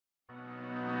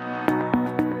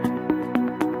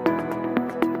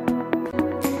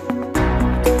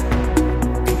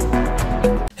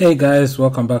Hey guys,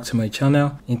 welcome back to my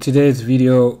channel. In today's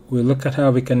video, we'll look at how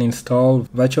we can install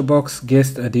VirtualBox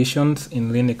Guest Additions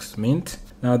in Linux Mint.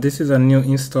 Now this is a new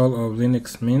install of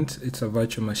Linux Mint. It's a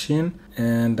virtual machine,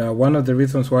 and one of the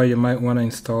reasons why you might want to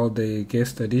install the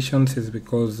Guest Additions is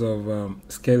because of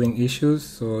scaling issues.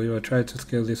 So you will try to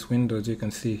scale this window, as you can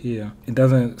see here. It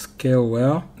doesn't scale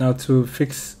well. Now to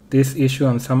fix this issue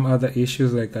and some other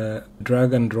issues like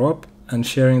drag and drop and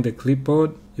sharing the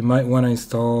clipboard, you might want to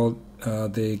install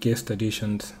the Guest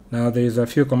Additions. Now there's a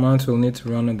few commands we'll need to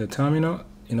run on the terminal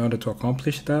in order to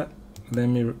accomplish that. Let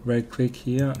me right click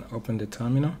here and open the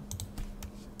terminal.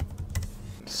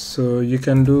 So you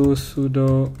can do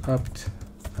sudo apt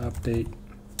update,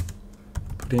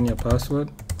 put in your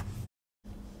password.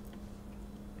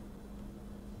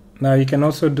 Now you can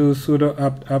also do sudo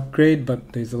apt upgrade,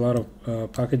 but there's a lot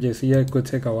of packages here. It could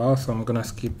take a while, so I'm gonna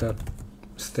skip that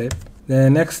step. The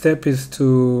next step is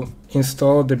to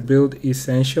install the build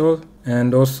essential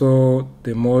and also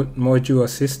the module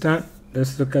assistant.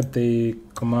 Let's look at the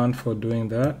command for doing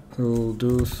that. We'll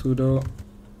do sudo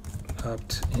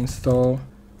apt install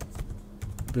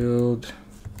build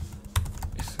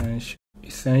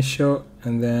essential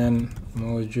and then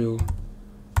module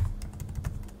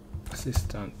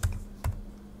assistant.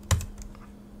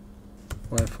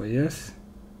 Y for yes.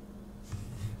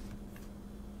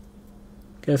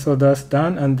 Okay, so that's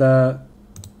done, and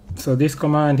so this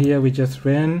command here we just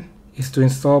ran is to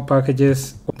install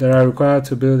packages that are required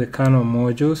to build the kernel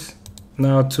modules.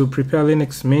 Now to prepare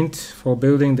Linux Mint for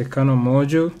building the kernel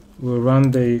module, we'll run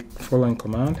the following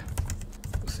command.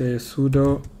 Say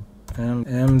sudo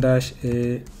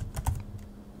m-a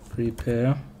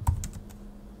prepare,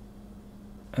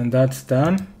 and that's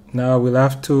done. Now we'll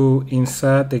have to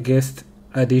insert the Guest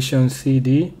Addition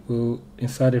CD. We'll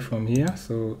insert it from here.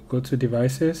 So go to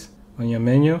devices on your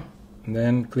menu and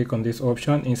then click on this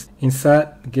option,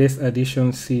 insert Guest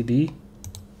Addition CD.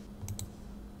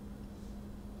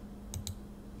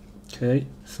 Okay,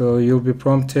 so you'll be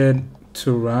prompted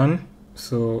to run.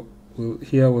 So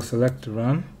here we'll select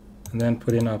run and then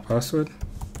put in our password.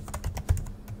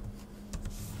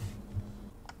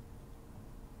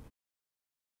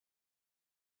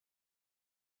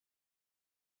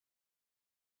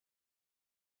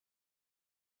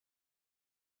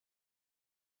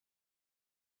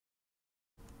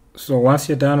 So once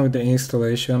you're done with the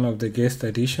installation of the Guest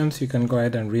Additions, you can go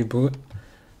ahead and reboot.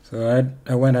 So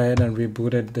I went ahead and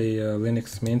rebooted the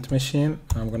Linux Mint machine.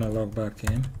 I'm going to log back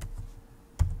in.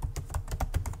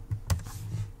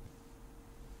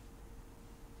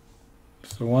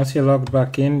 So once you're logged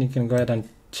back in, you can go ahead and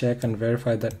check and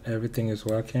verify that everything is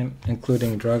working,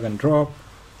 including drag and drop.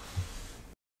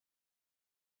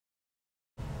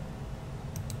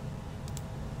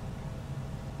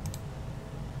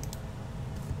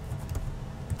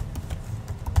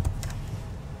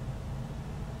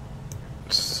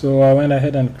 So I went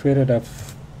ahead and created a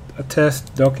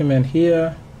test document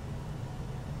here,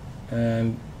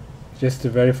 and just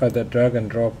to verify that drag and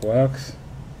drop works,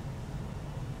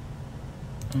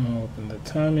 I'll open the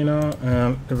terminal,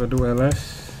 and if I do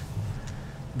ls,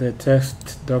 the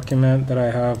test document that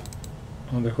I have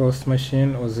on the host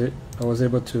machine I was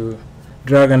able to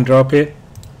drag and drop it,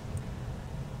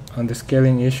 and the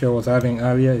scaling issue I was having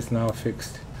earlier is now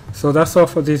fixed. So that's all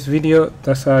for this video.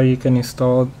 That's how you can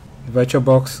install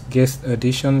VirtualBox Guest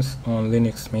Additions on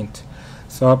Linux Mint.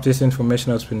 So I hope this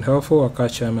information has been helpful. I'll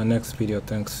catch you in my next video.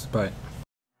 Thanks. Bye.